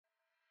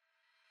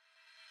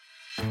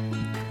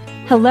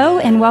Hello,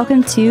 and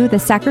welcome to the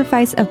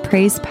Sacrifice of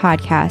Praise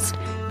podcast,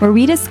 where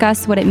we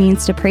discuss what it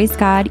means to praise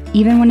God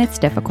even when it's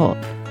difficult.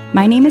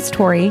 My name is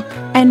Tori.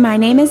 And my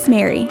name is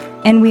Mary.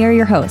 And we are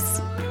your hosts.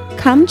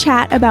 Come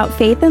chat about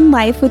faith and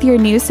life with your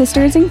new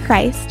sisters in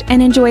Christ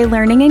and enjoy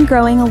learning and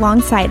growing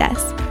alongside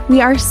us. We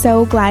are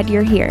so glad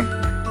you're here.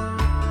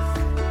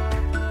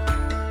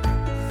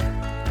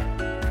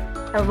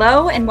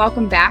 Hello, and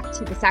welcome back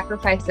to the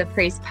Sacrifice of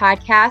Praise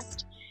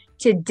podcast.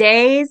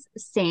 Today's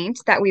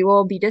saint that we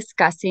will be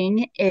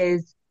discussing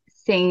is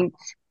Saint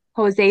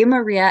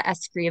Josemaría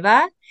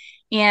Escrivá.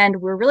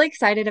 And we're really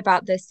excited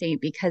about this saint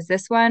because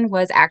this one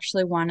was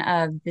actually one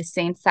of the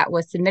saints that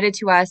was submitted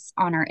to us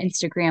on our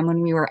Instagram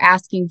when we were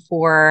asking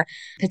for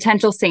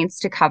potential saints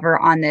to cover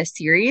on this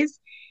series.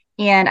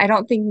 And I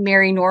don't think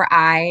Mary nor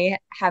I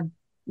have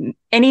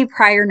any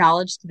prior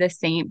knowledge to this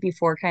saint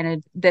before kind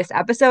of this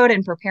episode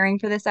and preparing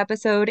for this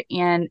episode.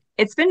 And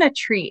it's been a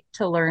treat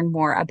to learn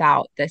more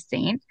about this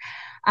saint.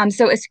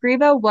 So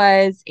Escrivá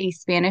was a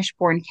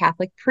Spanish-born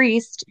Catholic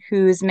priest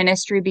whose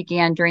ministry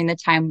began during the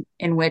time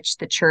in which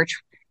the church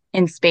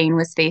in Spain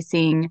was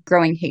facing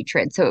growing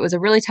hatred. So it was a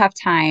really tough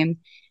time.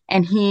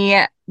 And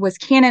he was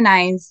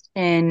canonized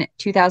in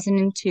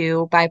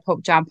 2002 by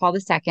Pope John Paul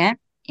II.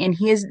 And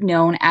he is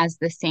known as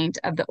the Saint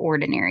of the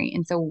Ordinary.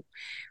 And so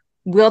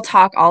we'll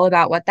talk all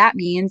about what that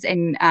means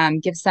and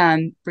give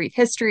some brief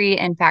history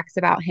and facts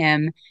about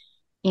him.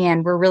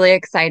 And we're really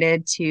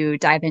excited to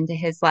dive into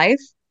his life.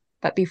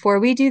 But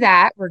before we do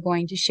that, we're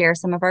going to share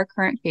some of our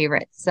current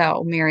favorites.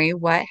 So, Mary,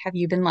 what have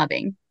you been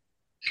loving?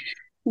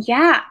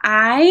 Yeah,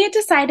 I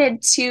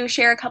decided to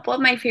share a couple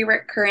of my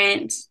favorite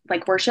current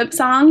worship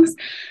songs.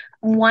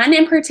 One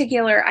in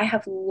particular I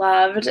have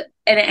loved,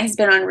 and it has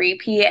been on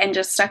repeat and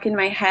just stuck in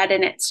my head,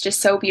 and it's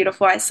just so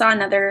beautiful. I saw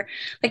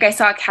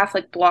a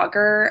Catholic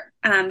blogger.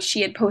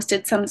 She had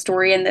posted some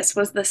story, and this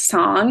was the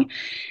song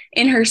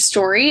in her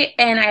story,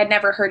 and I had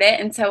never heard it,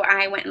 and so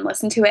I went and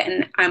listened to it,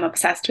 and I'm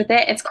obsessed with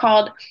it. It's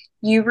called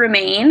You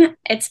Remain.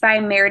 It's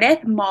by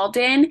Meredith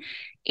Malden,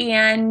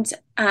 and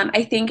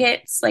I think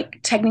it's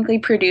technically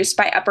produced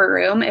by Upper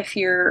Room. If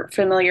you're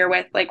familiar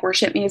with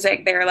worship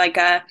music, they're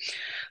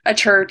a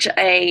church,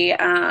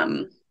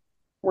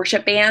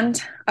 worship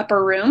band,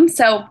 Upper Room.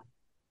 So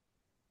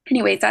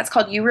anyways, that's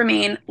called You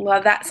Remain.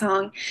 Love that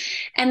song.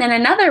 And then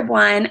another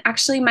one,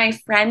 actually my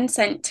friend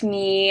sent to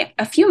me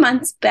a few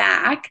months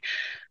back.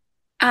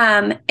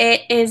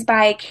 It is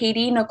by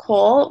Katie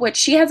Nicole, which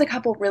she has a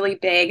couple really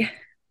big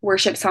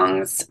worship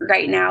songs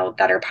right now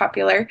that are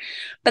popular.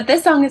 But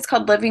this song is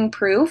called Living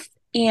Proof.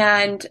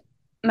 And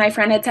my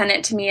friend had sent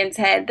it to me and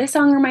said, this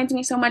song reminds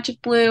me so much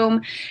of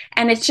Bloom.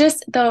 And it's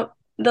just the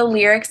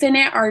lyrics in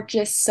it are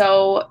just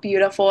so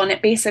beautiful. And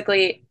it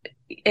basically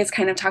is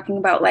kind of talking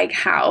about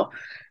how,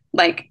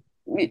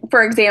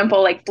 for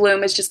example,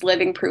 Bloom is just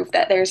living proof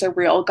that there's a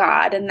real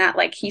God and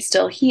that he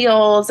still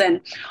heals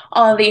and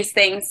all of these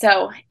things.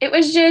 So it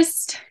was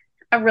just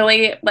a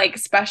really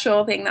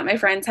special thing that my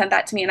friend sent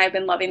that to me, and I've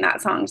been loving that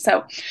song.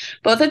 So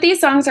both of these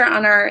songs are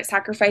on our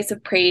Sacrifice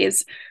of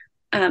Praise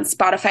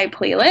Spotify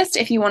playlist.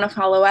 If you want to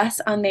follow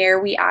us on there,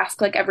 we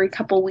ask every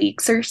couple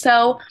weeks or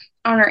so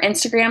on our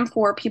Instagram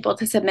for people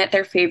to submit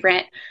their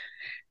favorite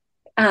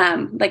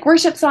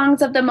worship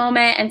songs of the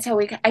moment. And so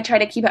I try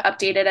to keep it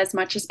updated as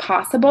much as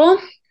possible.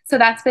 So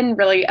that's been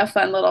really a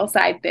fun little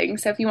side thing.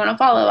 So if you want to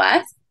follow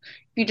us,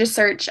 if you just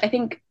search, I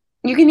think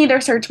you can either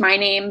search my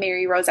name,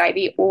 Mary Rose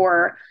Ivy,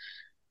 or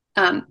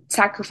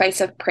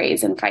Sacrifice of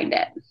Praise and find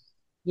it.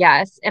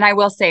 Yes. And I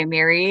will say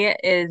Mary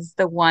is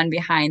the one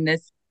behind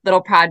this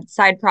little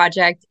side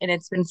project. And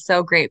it's been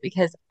so great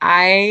because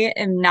I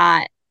am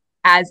not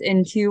as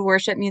into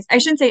worship music. I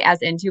shouldn't say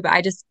as into, but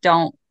I just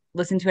don't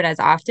listen to it as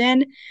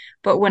often.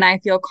 But when I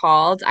feel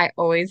called, I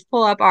always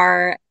pull up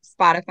our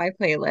Spotify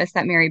playlist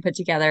that Mary put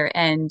together,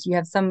 and you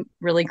have some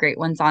really great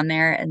ones on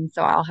there. And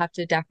so I'll have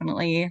to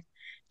definitely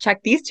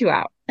check these two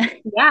out.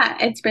 Yeah,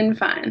 it's been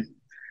fun.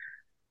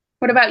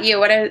 What about you?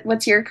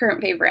 What's your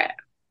current favorite?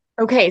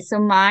 Okay, so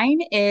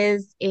mine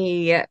is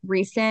a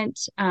recent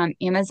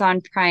Amazon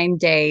Prime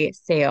Day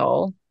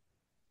sale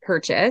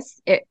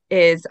purchase. It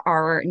is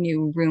our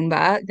new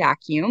Roomba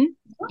vacuum.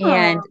 Oh.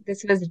 And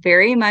this was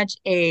very much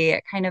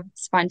a kind of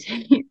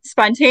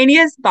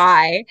spontaneous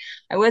buy.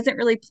 I wasn't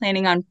really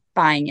planning on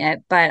buying it,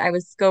 but I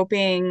was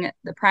scoping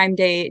the Prime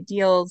Day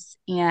deals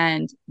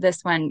and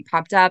this one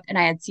popped up, and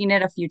I had seen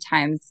it a few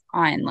times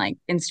on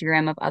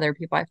Instagram of other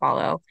people I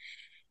follow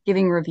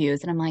giving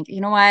reviews. And I'm like,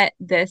 you know what?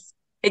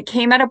 It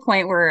came at a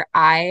point where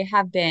I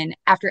have been,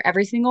 after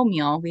every single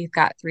meal, we've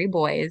got 3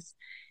 boys.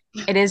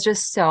 It is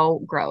just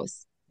so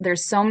gross.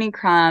 There's so many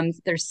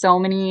crumbs. There's so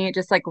many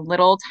just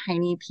little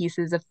tiny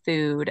pieces of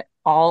food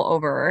all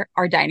over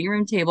our dining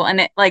room table. And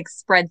it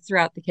spreads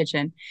throughout the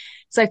kitchen.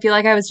 So I feel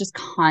like I was just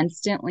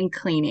constantly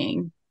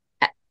cleaning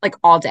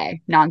all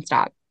day,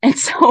 nonstop. And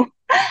so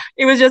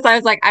I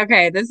was like,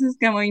 okay, this is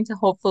going to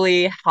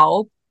hopefully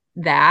help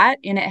that.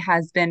 And it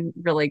has been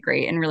really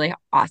great and really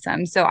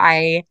awesome. So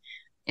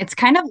it's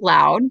kind of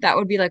loud. That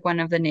would be one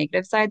of the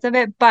negative sides of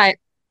it. But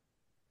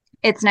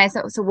it's nice.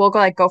 So we'll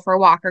go for a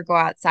walk or go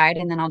outside,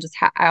 and then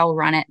I'll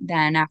run it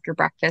then after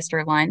breakfast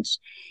or lunch.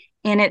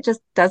 And it just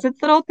does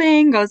its little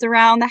thing, goes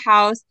around the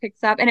house,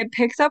 picks up, and it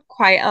picks up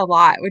quite a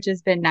lot, which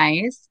has been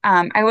nice.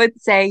 I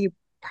would say you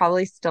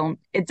probably still,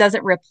 it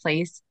doesn't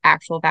replace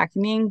actual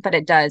vacuuming, but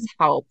it does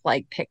help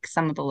like pick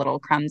some of the little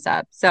crumbs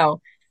up.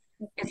 So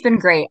it's been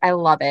great. I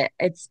love it.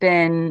 It's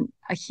been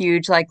a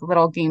huge like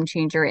little game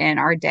changer in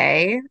our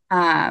day.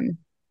 And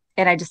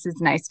I just, it's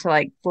nice to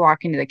like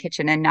walk into the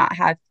kitchen and not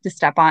have to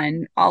step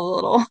on all the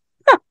little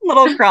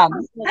little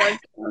crumbs.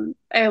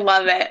 I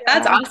love it.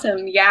 That's Yeah.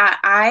 awesome. Yeah,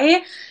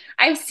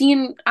 I've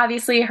seen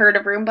obviously heard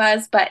of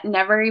Roombas, but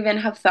never even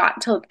have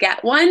thought to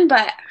get one.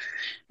 But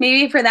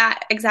maybe for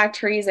that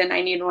exact reason,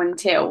 I need one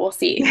too. We'll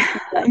see.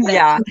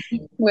 Yeah.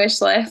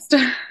 Wish list.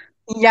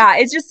 Yeah,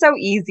 it's just so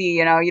easy,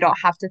 you don't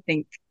have to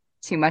think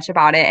too much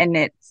about it, and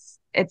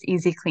it's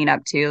easy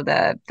cleanup too.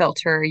 The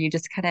filter, you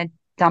just kind of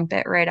dump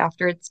it right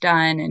after it's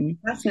done, and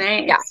That's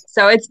yeah, nice.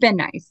 so it's been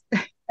nice.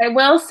 I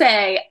will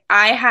say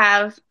I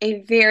have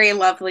a very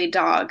lovely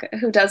dog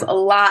who does a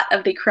lot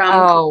of the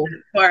crumb Oh,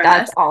 cleanup for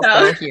that's us. So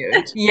also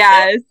huge.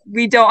 Yes,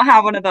 we don't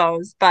have one of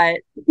those, but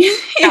yeah,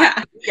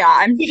 yeah, yeah,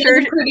 I'm he does sure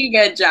a pretty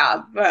good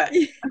job, but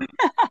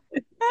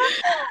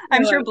I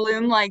I'm sure love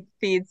Bloom like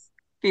feeds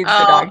the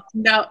Oh, dog.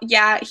 no,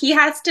 yeah, he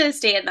has to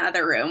stay in the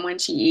other room when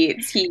she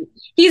eats.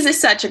 He's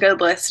such a good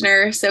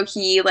listener, so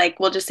he like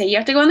will just say you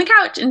have to go on the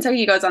couch, and so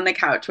he goes on the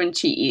couch when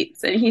she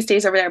eats, and he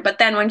stays over there. But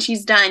then when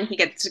she's done, he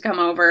gets to come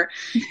over.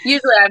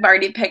 Usually, I've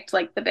already picked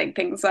like the big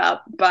things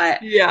up,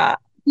 but Yeah.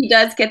 he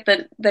does get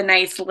the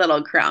nice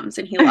little crumbs,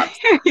 and he loves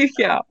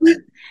Yeah,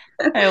 them.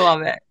 I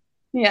love it.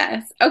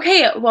 Yes.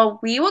 Okay. Well,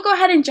 we will go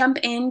ahead and jump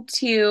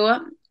into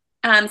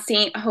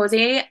Saint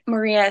Jose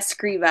Maria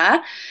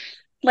Escriva.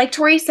 Like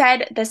Tori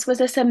said, this was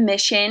a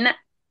submission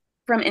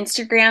from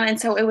Instagram. And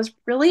so it was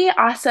really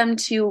awesome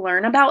to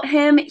learn about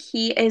him.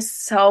 He is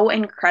so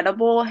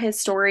incredible. His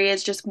story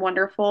is just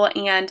wonderful.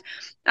 And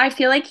I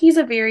feel like he's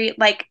a very,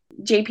 like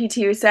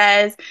JP2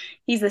 says,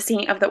 he's the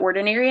saint of the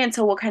ordinary. And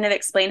so we'll kind of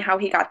explain how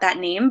he got that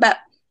name. But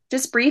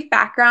just brief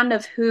background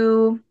of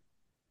who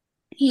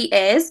he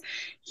is.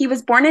 He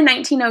was born in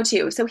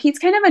 1902. So he's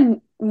kind of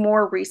a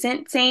more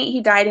recent saint. He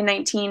died in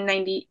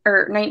 1990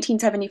 or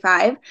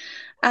 1975.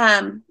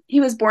 He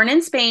was born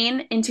in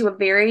Spain into a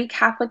very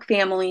Catholic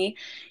family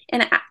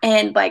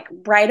and like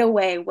right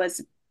away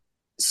was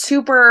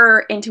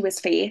super into his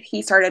faith.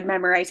 He started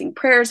memorizing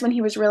prayers when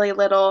he was really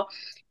little.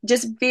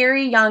 Just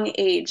very young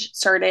age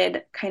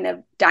started kind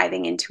of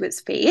diving into his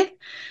faith,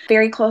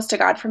 very close to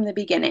God from the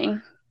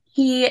beginning.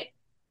 He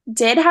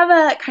did have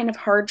a kind of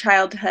hard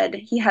childhood.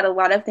 He had a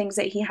lot of things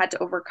that he had to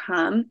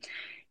overcome.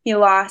 He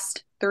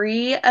lost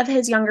three of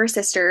his younger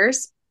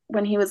sisters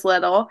when he was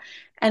little,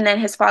 and then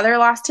his father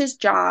lost his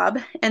job.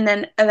 And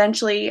then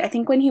eventually, I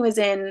think when he was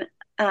in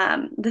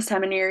the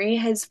seminary,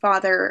 his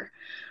father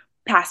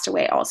passed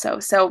away also.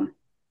 So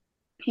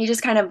he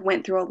just kind of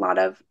went through a lot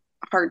of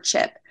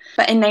hardship.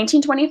 But in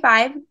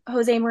 1925,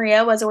 Jose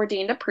Maria was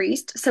ordained a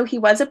priest. So he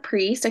was a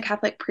priest, a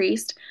Catholic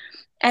priest.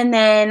 And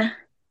then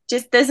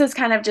just this is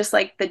kind of just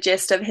like the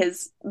gist of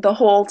the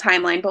whole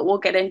timeline, but we'll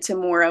get into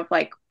more of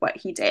like what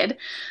he did.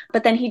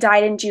 But then he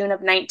died in June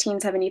of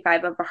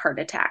 1975 of a heart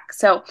attack.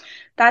 So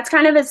that's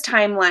kind of his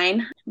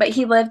timeline. But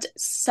he lived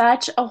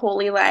such a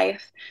holy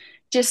life,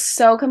 just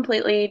so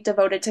completely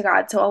devoted to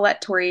God. So I'll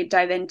let Tori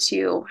dive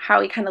into how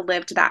he kind of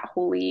lived that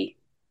holy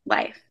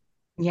life.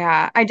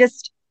 Yeah, I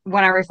just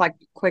want to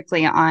reflect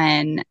quickly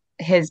on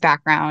his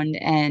background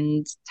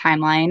and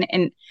timeline.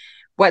 And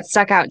what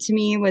stuck out to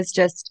me was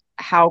just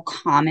how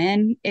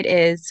common it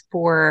is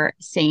for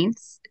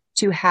saints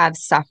to have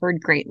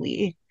suffered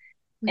greatly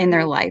in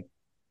their Mhm. life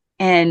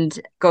and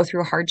go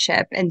through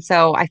hardship. And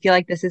so I feel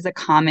like this is a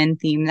common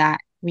theme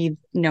that we've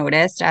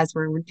noticed as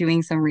we're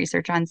doing some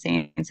research on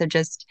saints of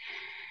just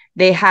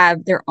they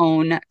have their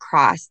own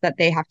cross that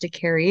they have to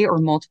carry or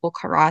multiple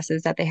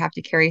crosses that they have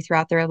to carry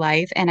throughout their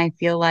life. And I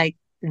feel like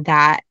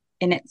that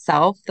in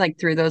itself, like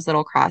through those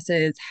little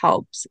crosses,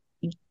 helps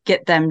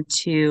get them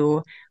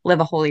to live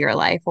a holier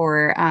life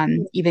or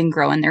even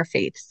grow in their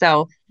faith.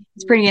 So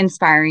it's pretty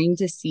inspiring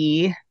to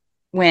see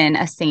when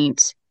a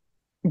saint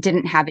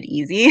didn't have it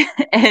easy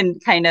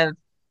and kind of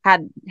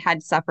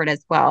had suffered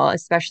as well,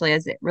 especially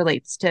as it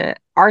relates to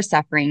our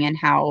suffering and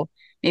how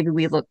maybe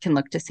we can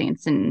look to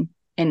saints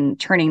and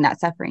turning that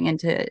suffering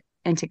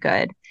into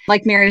good.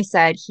 Like Mary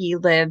said, he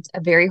lived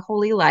a very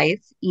holy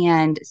life,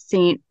 and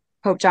Saint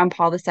Pope John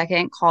Paul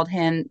II called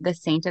him the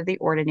saint of the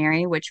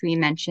ordinary, which we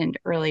mentioned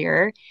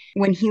earlier.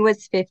 When he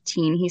was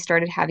 15, he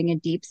started having a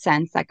deep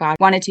sense that God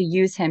wanted to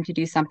use him to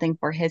do something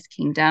for his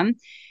kingdom.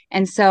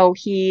 And so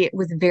he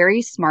was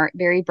very smart,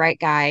 very bright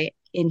guy,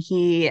 and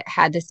he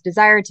had this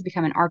desire to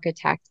become an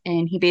architect.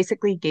 And he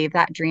basically gave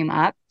that dream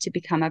up to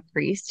become a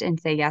priest and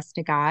say yes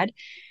to God.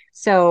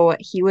 So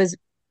he was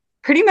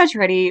pretty much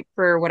ready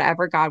for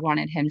whatever God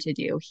wanted him to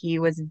do. He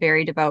was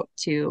very devout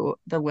to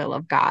the will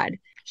of God.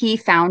 He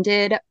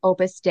founded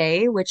Opus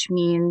Dei, which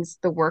means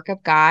the work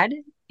of God,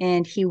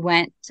 and he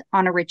went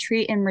on a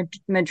retreat in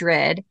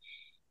Madrid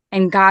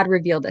And God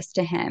revealed this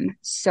to him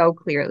so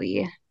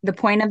clearly. The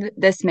point of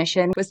this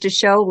mission was to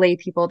show lay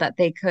people that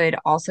they could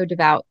also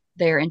devote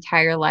their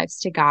entire lives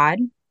to God.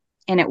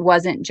 And it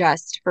wasn't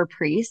just for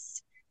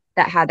priests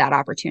that had that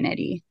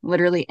opportunity.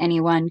 Literally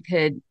anyone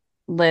could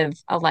live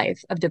a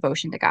life of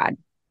devotion to God.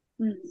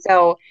 Mm-hmm.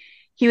 So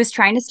he was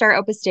trying to start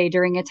Opus Dei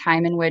during a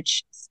time in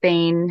which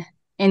in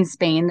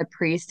Spain, the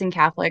priests and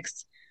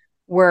Catholics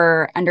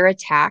were under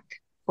attack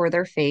for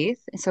their faith.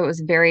 So it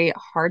was a very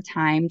hard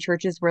time.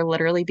 Churches were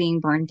literally being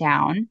burned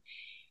down.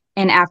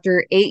 And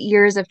after 8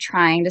 years of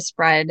trying to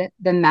spread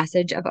the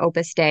message of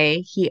Opus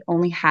Dei, he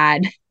only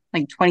had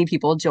like 20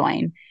 people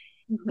join.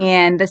 Mm-hmm.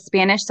 And the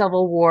Spanish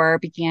Civil War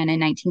began in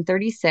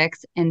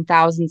 1936, and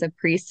thousands of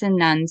priests and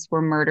nuns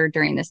were murdered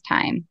during this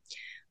time.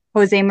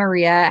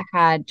 Josemaría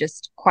had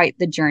just quite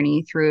the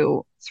journey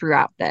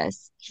throughout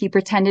this. He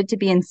pretended to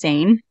be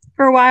insane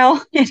for a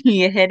while and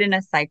he hid in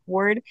a psych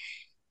ward.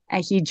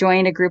 He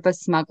joined a group of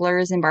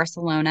smugglers in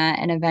Barcelona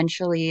and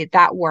eventually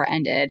that war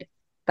ended,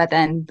 but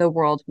then the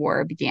World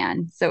War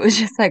began. So it was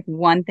just like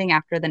one thing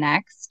after the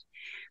next.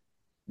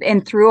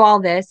 And through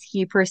all this,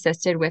 he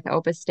persisted with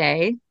Opus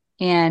Dei.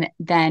 And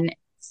then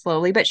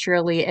slowly but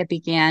surely, it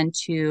began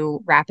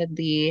to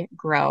rapidly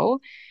grow,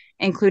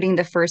 including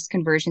the first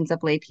conversions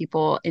of lay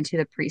people into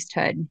the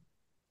priesthood.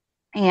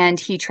 And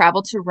he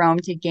traveled to Rome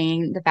to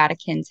gain the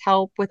Vatican's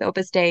help with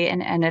Opus Dei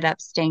and ended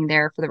up staying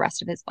there for the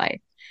rest of his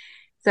life.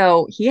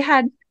 So he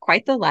had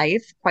quite the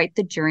life, quite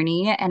the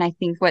journey. And I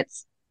think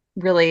what's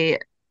really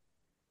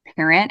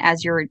apparent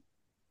as you're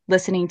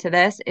listening to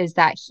this is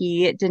that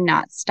he did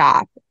not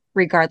stop,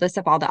 regardless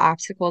of all the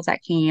obstacles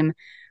that came,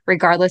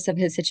 regardless of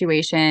his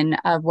situation,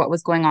 of what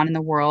was going on in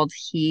the world.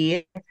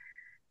 He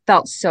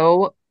felt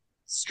so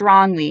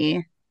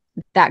strongly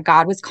that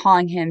God was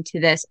calling him to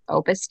this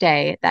Opus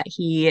Dei that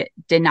he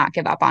did not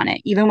give up on it.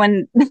 Even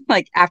when,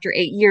 like, after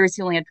 8 years,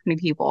 he only had 20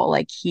 people,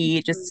 like,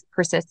 he just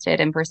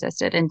persisted and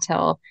persisted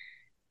until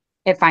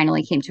it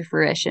finally came to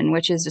fruition,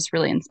 which is just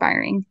really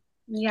inspiring.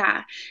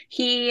 Yeah.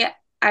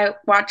 I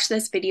watched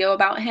this video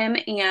about him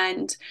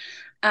and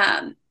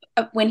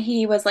when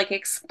he was like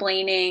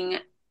explaining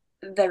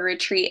the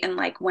retreat and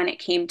like when it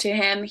came to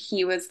him,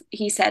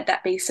 he said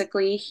that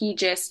basically he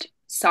just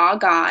saw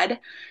God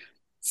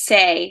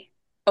say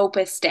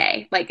Opus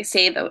Dei, like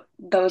say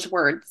those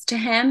words to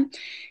him,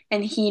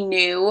 and he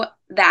knew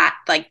that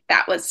like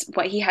that was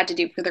what he had to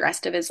do for the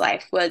rest of his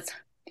life was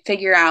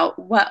figure out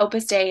what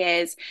Opus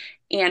Dei is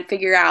and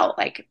figure out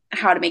like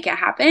how to make it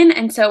happen.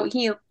 And so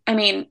I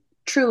mean,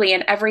 truly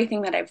in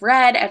everything that I've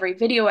read, every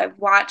video I've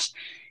watched,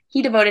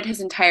 he devoted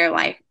his entire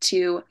life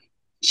to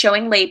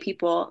showing lay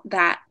people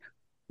that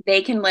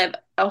they can live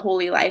a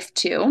holy life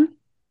too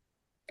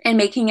and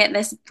making it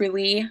this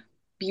really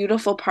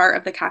beautiful part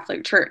of the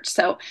Catholic Church.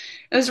 So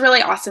it was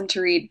really awesome to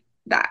read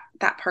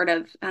that part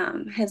of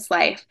his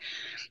life.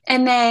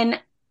 And then,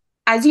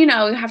 as you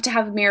know, you have to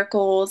have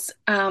miracles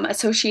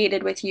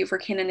associated with you for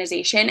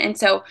canonization. And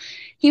so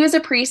he was a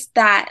priest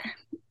that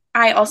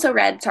I also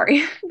read,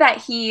 sorry, that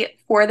he,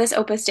 for this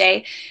Opus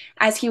Dei,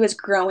 as he was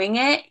growing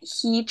it,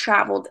 he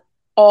traveled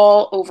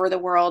all over the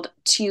world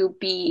to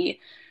be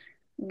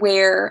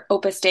where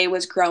Opus Dei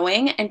was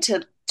growing and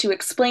to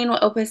explain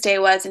what Opus Dei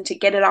was and to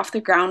get it off the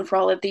ground for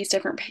all of these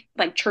different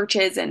like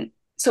churches. And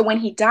so when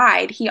he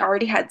died, he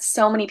already had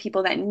so many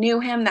people that knew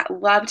him,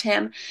 that loved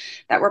him,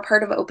 that were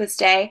part of Opus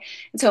Dei.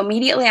 And so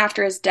immediately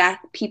after his death,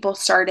 people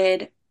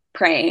started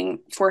praying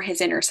for his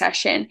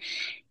intercession.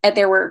 And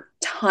there were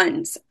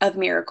tons of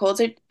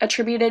miracles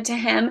attributed to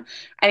him.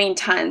 I mean,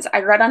 tons.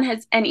 I read on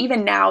his, and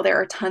even now there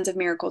are tons of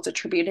miracles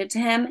attributed to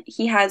him.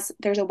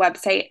 There's a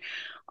website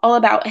all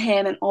about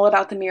him and all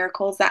about the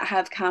miracles that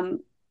have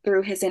come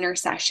through his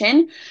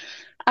intercession.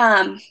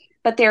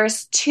 But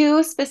there's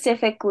two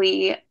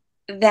specifically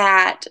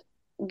that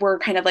were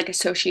kind of like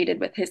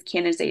associated with his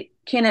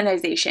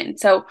canonization.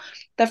 So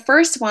the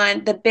first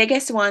one, the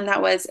biggest one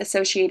that was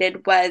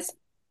associated was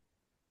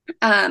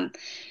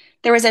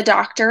there was a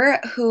doctor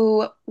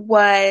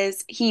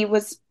he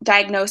was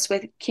diagnosed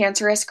with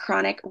cancerous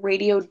chronic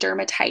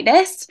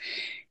radiodermatitis.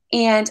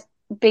 And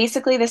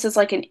basically, this is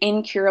like an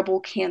incurable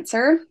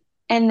cancer.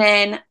 And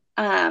then,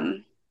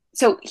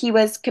 so he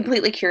was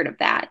completely cured of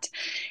that.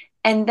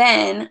 And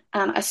then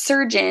a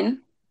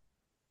surgeon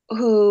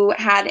who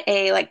had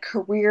a like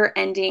career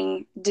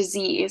ending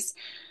disease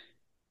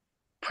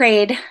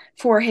prayed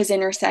for his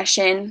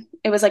intercession.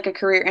 It was like a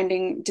career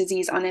ending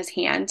disease on his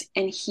hand,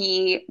 and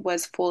he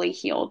was fully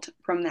healed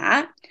from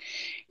that.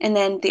 And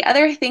then the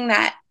other thing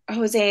that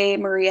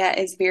Josemaría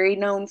is very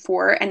known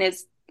for and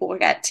is we'll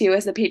get to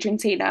as the patron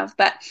saint of,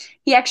 but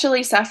he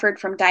actually suffered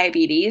from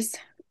diabetes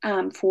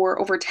for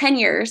over 10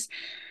 years.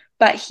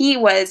 But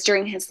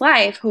during his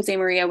life,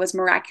 Josemaría was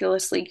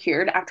miraculously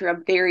cured after a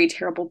very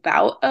terrible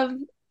bout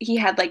he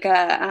had like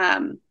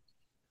a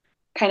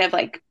kind of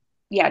like,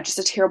 yeah, just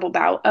a terrible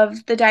bout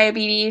of the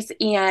diabetes.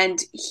 And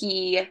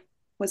he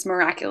was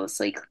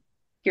miraculously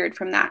cured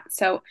from that.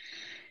 So,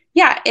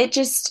 yeah,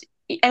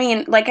 I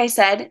mean, like I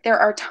said, there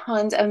are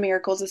tons of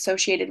miracles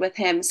associated with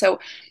him. So,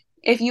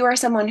 if you are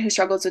someone who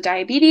struggles with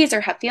diabetes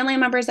or have family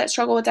members that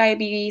struggle with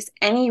diabetes,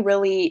 any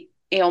really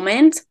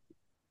ailment,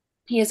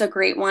 he is a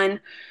great one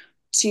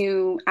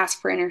to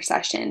ask for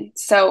intercession.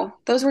 So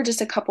those were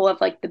just a couple of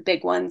like the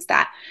big ones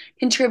that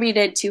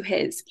contributed to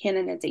his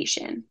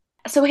canonization.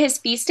 So his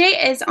feast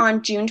day is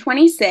on June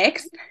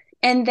 26th.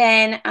 And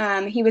then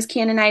he was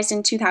canonized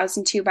in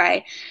 2002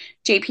 by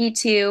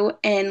JP2.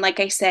 And like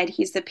I said,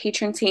 he's the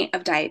patron saint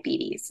of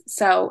diabetes.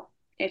 So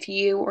if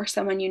you or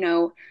someone you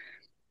know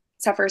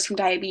suffers from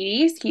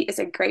diabetes, he is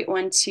a great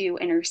one to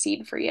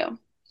intercede for you.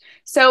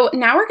 So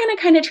now we're going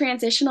to kind of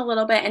transition a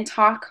little bit and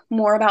talk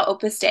more about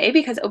Opus Dei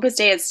because Opus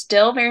Dei is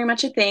still very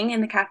much a thing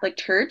in the Catholic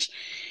Church.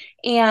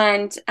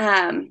 And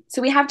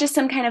so we have just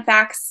some kind of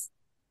facts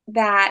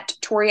that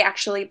Tori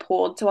actually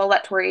pulled. So I'll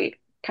let Tori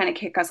kind of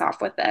kick us off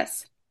with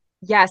this.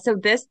 Yeah, so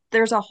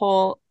there's a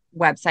whole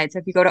website. So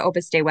if you go to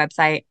Opus Dei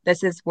website,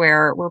 this is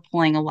where we're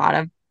pulling a lot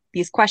of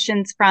these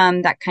questions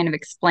from that kind of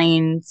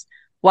explains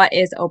what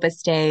is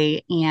Opus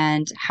Dei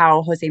and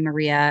how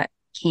Josemaría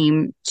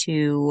came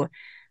to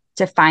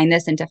find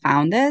this and to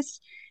found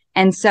this.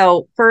 And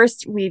so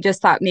first, we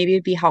just thought maybe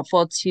it'd be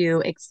helpful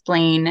to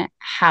explain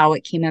how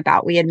it came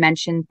about. We had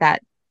mentioned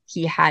that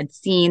he had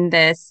seen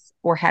this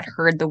or had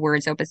heard the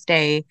words Opus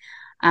Dei,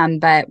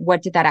 but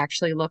what did that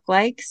actually look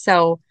like?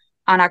 So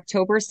on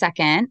October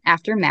 2nd,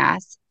 after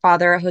Mass,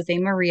 Father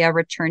Josemaría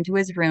returned to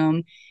his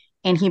room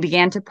and he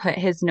began to put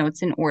his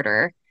notes in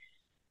order.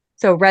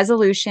 So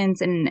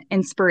resolutions and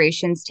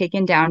inspirations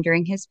taken down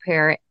during his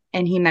prayer,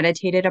 and he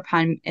meditated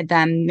upon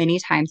them many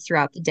times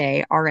throughout the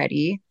day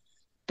already.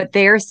 But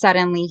there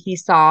suddenly he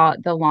saw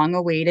the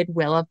long-awaited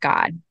will of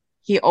God.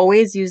 He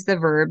always used the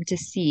verb to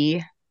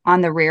see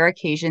on the rare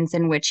occasions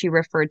in which he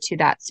referred to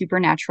that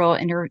supernatural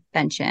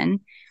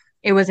intervention.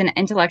 It was an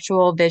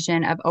intellectual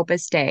vision of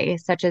Opus Dei,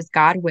 such as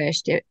God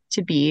wished it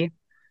to be,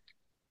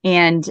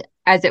 and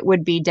as it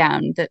would be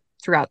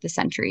throughout the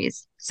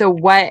centuries. So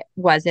what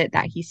was it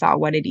that he saw?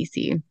 What did he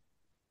see?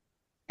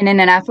 In an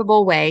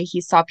ineffable way,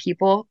 he saw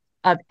people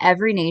of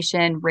every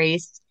nation,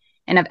 race,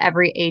 and of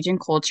every age and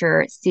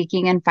culture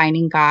seeking and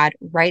finding God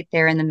right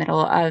there in the middle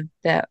of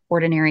the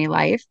ordinary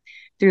life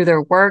through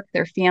their work,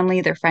 their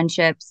family, their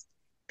friendships.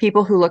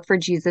 People who look for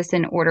Jesus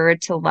in order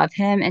to love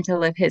him and to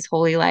live his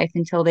holy life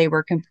until they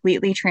were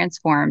completely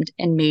transformed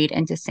and made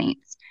into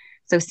saints.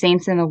 So,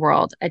 saints in the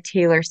world, a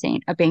tailor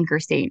saint, a banker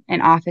saint,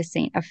 an office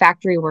saint, a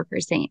factory worker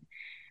saint,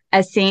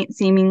 a saint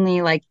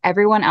seemingly like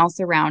everyone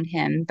else around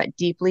him, but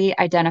deeply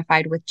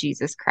identified with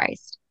Jesus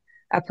Christ,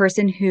 a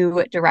person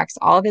who directs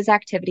all of his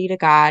activity to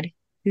God,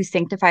 who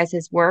sanctifies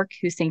his work,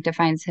 who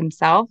sanctifies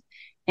himself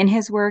in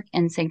his work,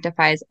 and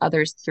sanctifies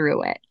others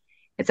through it.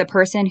 It's a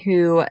person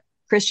who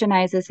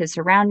Christianizes his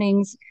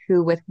surroundings,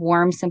 who, with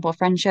warm, simple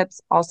friendships,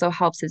 also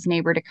helps his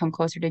neighbor to come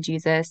closer to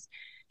Jesus.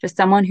 Just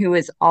someone who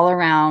is all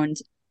around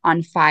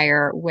on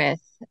fire with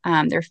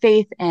their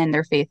faith, and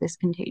their faith is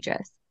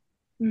contagious.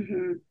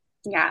 Mm-hmm.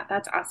 Yeah,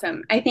 that's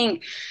awesome. I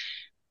think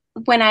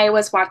when I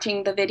was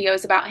watching the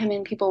videos about him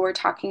and people were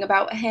talking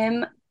about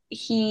him,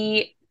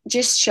 he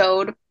just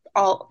showed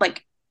all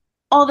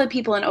the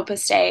people in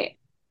Opus Dei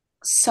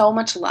so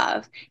much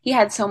love. He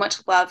had so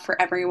much love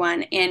for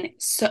everyone and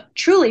so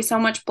truly so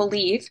much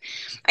belief.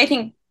 I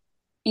think,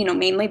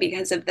 mainly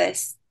because of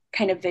this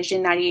kind of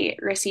vision that he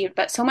received,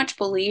 but so much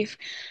belief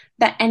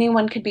that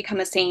anyone could become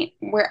a saint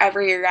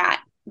wherever you're at,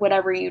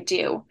 whatever you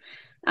do.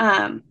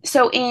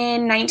 So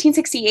in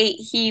 1968,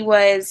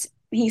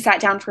 he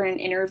sat down for an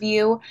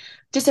interview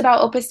just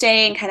about Opus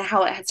Dei and kind of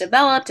how it has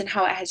developed and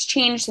how it has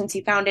changed since he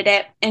founded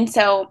it. And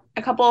so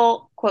a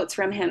couple quotes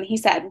from him. He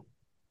said,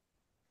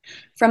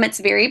 "From its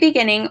very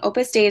beginning,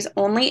 Opus Dei's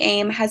only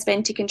aim has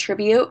been to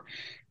contribute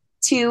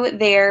to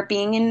there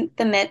being in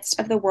the midst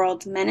of the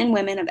world men and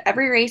women of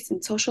every race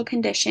and social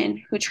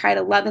condition who try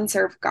to love and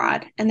serve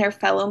God and their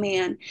fellow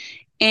man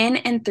in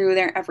and through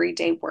their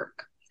everyday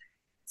work.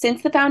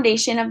 Since the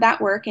foundation of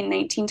that work in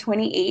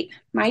 1928,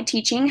 my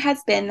teaching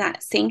has been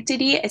that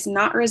sanctity is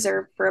not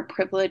reserved for a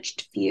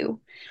privileged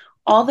few.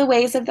 All the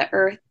ways of the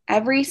earth,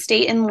 every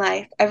state in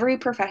life, every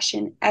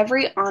profession,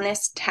 every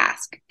honest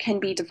task can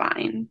be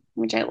divine,"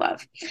 which I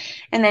love.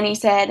 And then he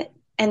said,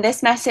 "And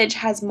this message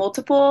has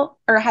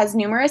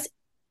numerous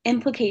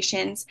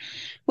implications,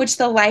 which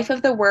the life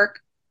of the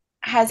work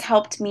has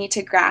helped me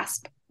to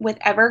grasp with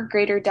ever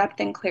greater depth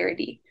and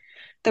clarity.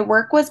 The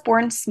work was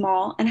born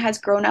small and has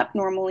grown up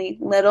normally,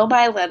 little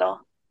by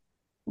little,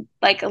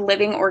 like a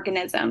living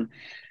organism,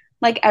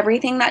 like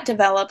everything that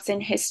develops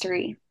in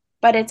history.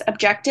 But its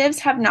objectives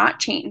have not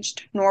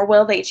changed, nor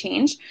will they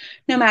change,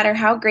 no matter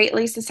how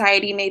greatly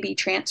society may be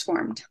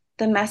transformed.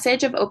 The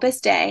message of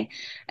Opus Dei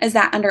is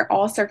that under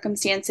all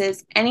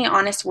circumstances, any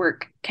honest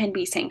work can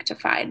be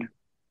sanctified."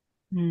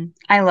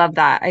 I love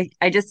that.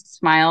 I just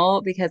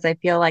smile because I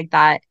feel like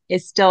that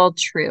is still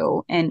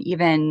true. And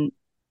even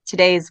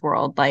today's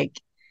world, like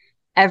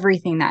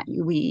everything that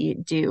we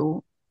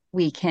do,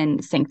 we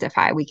can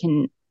sanctify. We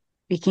can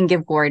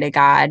give glory to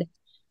God.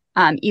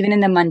 Even in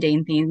the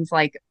mundane things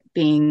like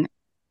being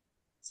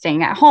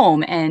staying at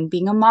home and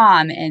being a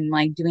mom and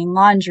like doing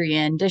laundry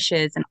and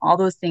dishes and all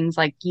those things,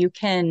 like you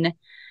can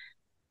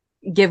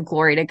give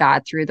glory to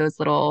God through those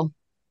little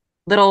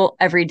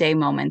everyday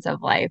moments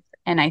of life.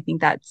 And I think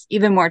that's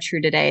even more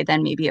true today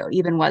than maybe it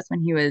even was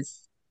when he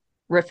was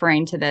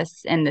referring to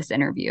this in this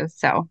interview.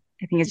 So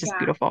I think it's just Yeah.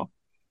 beautiful.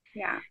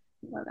 Yeah.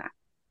 Love that.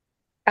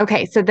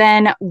 Okay, so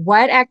then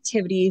what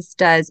activities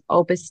does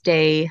Opus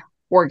Dei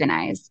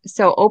organize?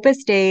 So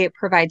Opus Dei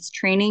provides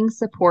training,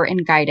 support,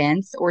 and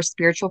guidance or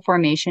spiritual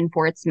formation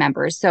for its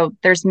members. So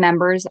there's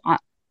members on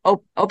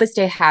Opus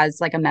Dei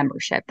has like a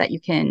membership that you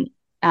can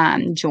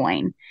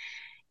join,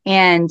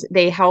 and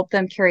they help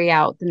them carry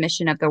out the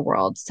mission of the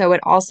world. So it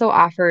also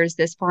offers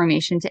this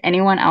formation to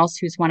anyone else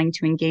who's wanting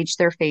to engage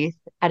their faith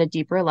at a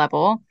deeper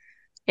level.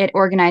 It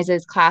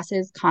organizes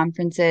classes,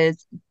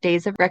 conferences,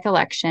 days of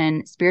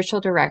recollection,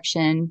 spiritual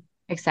direction,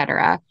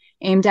 etc.,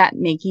 aimed at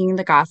making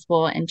the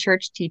gospel and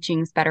church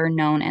teachings better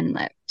known and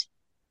lived.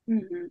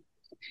 Hmm.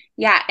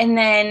 Yeah. And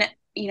then,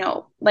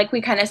 like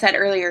we kind of said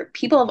earlier,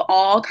 people of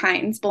all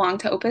kinds belong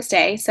to Opus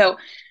Dei. So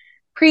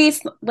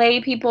priests,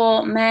 lay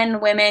people,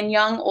 men, women,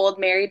 young, old,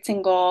 married,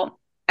 single,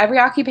 every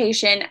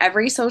occupation,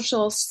 every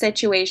social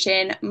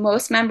situation.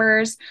 Most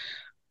members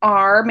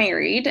are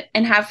married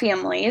and have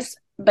families,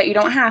 but you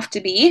don't have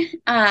to be.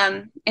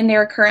 And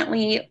there are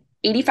currently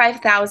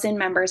 85,000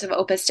 members of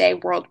Opus Dei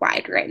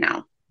worldwide right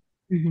now.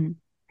 Mhm.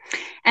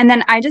 And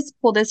then I just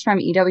pulled this from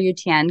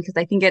EWTN because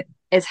I think it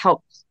is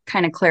helped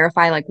kind of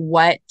clarify like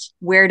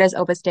where does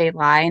Opus Dei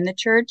lie in the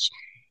church?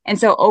 And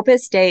so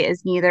Opus Dei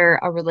is neither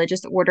a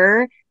religious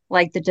order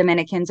like the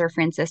Dominicans or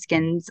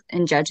Franciscans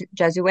and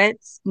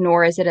Jesuits,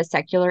 nor is it a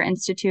secular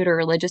institute or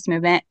religious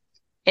movement.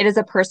 It is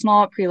a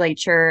personal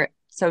prelature.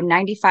 So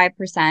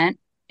 95%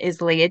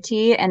 is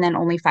laity, and then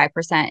only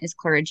 5% is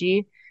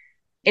clergy.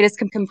 It is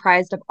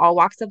comprised of all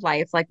walks of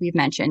life, like we've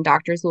mentioned,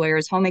 doctors,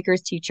 lawyers,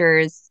 homemakers,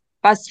 teachers,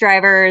 bus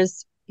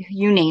drivers,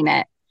 you name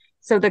it.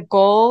 So the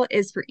goal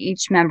is for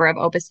each member of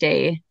Opus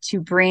Dei to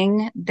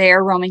bring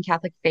their Roman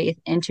Catholic faith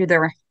into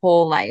their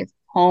whole life,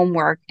 home,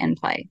 work, and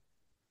play.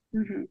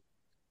 Hmm.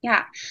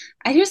 Yeah.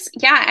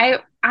 I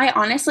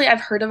honestly,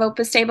 I've heard of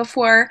Opus Dei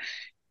before,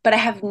 but I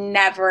have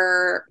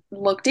never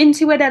looked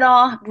into it at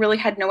all, really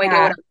had no idea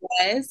what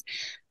Yeah. it was.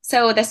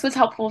 So this was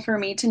helpful for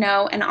me to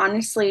know. And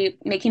honestly,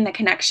 making the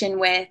connection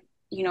with,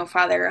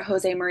 Father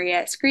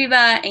Josemaría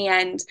Escrivá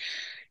and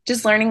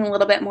just learning a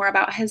little bit more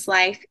about his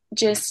life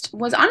just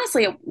was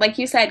honestly, like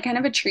you said, kind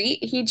of a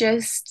treat. He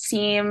just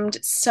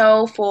seemed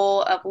so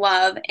full of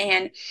love.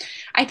 And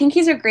I think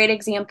he's a great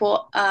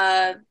example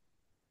of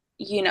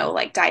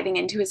like diving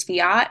into his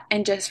fiat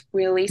and just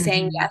really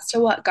saying Mhm. yes to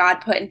what God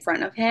put in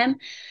front of him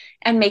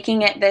and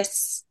making it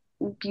this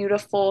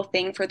beautiful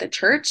thing for the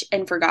church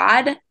and for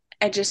God.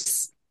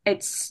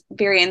 It's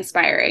very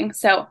inspiring.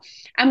 So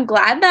I'm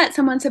glad that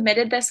someone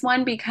submitted this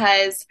one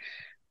because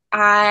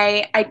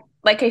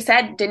like I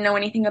said, didn't know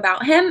anything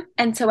about him.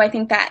 And so I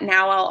think that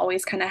now I'll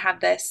always kind of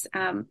have this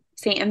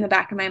saint in the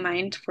back of my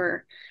mind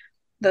for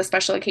those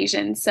special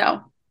occasions.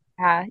 So,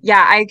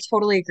 Yeah, I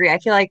totally agree. I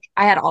feel like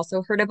I had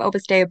also heard of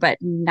Opus Dei, but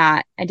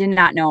I did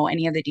not know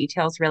any of the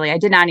details really. I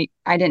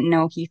didn't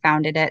know he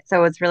founded it.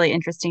 So it's really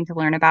interesting to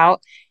learn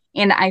about.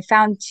 And I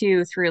found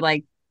too through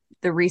like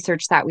the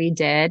research that we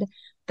did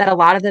that a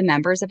lot of the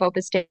members of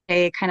Opus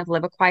Dei kind of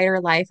live a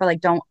quieter life or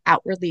like don't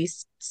outwardly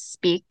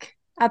speak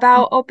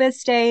about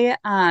Opus Dei,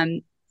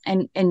 and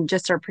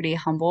just are pretty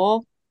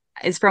humble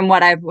is from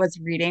what I was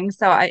reading.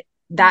 So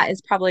that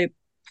is probably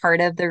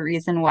part of the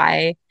reason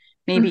why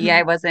maybe mhm.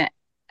 I wasn't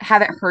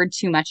haven't heard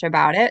too much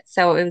about it.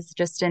 So it was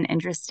just an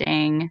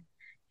interesting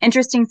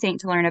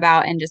saint to learn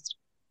about and just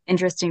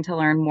interesting to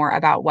learn more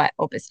about what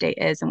Opus Dei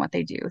is and what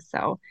they do.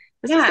 So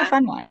this was a Yeah.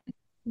 fun one.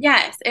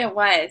 Yes, it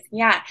was.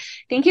 Yeah.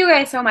 Thank you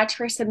guys so much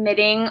for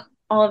submitting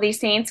all of these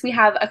saints. We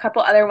have a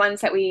couple other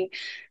ones that we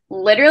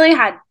literally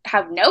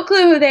have no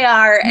clue who they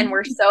are, and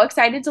we're so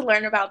excited to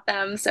learn about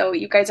them. So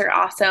you guys are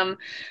awesome.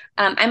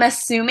 I'm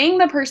assuming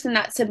the person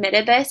that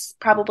submitted this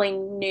probably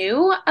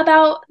knew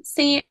about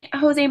Saint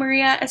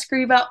Josemaría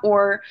Escriva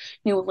or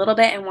knew a little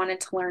bit and wanted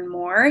to learn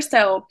more.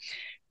 So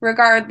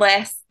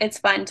regardless, it's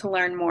fun to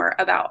learn more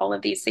about all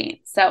of these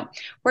saints. So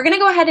we're going to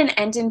go ahead and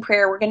end in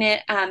prayer. We're going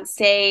to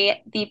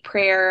say the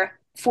prayer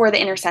for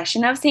the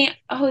intercession of Saint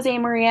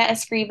Josemaría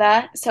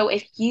Escriva. So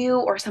if you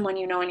or someone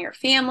you know in your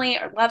family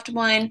or loved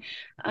one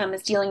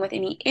is dealing with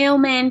any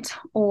ailment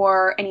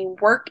or any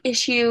work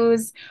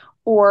issues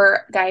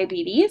or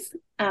diabetes,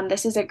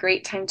 this is a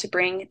great time to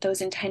bring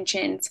those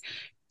intentions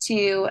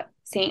to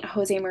Saint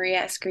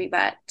Josemaría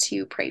Escriva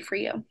to pray for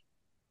you.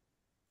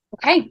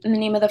 Okay, in the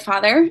name of the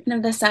Father, and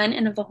of the Son,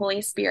 and of the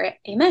Holy Spirit.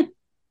 Amen.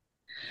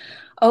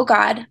 O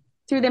God,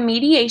 through the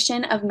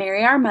mediation of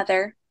Mary our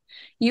Mother,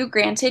 you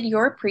granted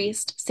your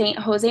priest, Saint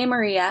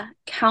Josemaría,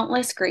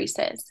 countless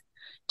graces,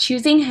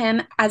 choosing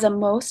him as a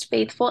most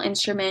faithful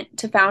instrument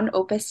to found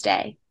Opus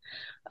Dei,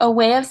 a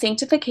way of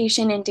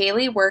sanctification in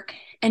daily work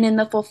and in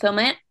the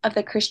fulfillment of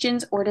the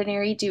Christian's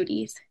ordinary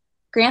duties.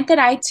 Grant that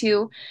I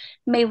too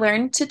may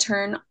learn to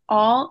turn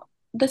all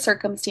the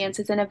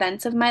circumstances and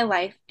events of my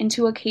life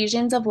into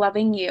occasions of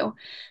loving you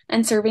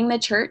and serving the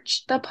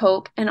Church, the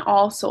Pope, and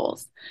all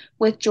souls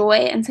with joy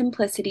and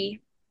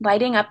simplicity,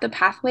 lighting up the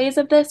pathways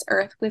of this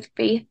earth with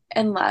faith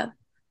and love.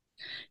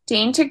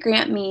 Deign to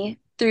grant me,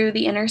 through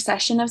the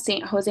intercession of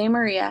Saint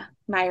Josemaría,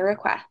 my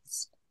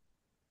request.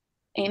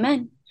 Amen.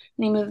 In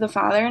the name of the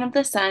Father, and of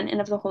the Son,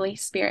 and of the Holy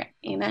Spirit.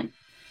 Amen.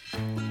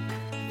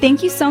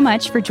 Thank you so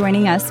much for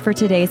joining us for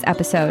today's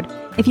episode.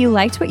 If you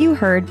liked what you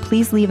heard,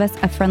 please leave us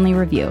a friendly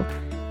review.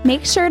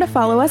 Make sure to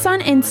follow us on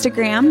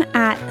Instagram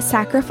at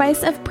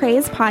Sacrifice of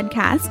Praise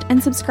Podcast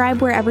and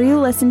subscribe wherever you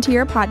listen to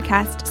your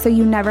podcast so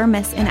you never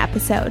miss an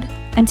episode.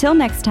 Until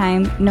next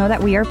time, know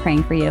that we are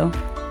praying for you.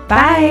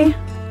 Bye.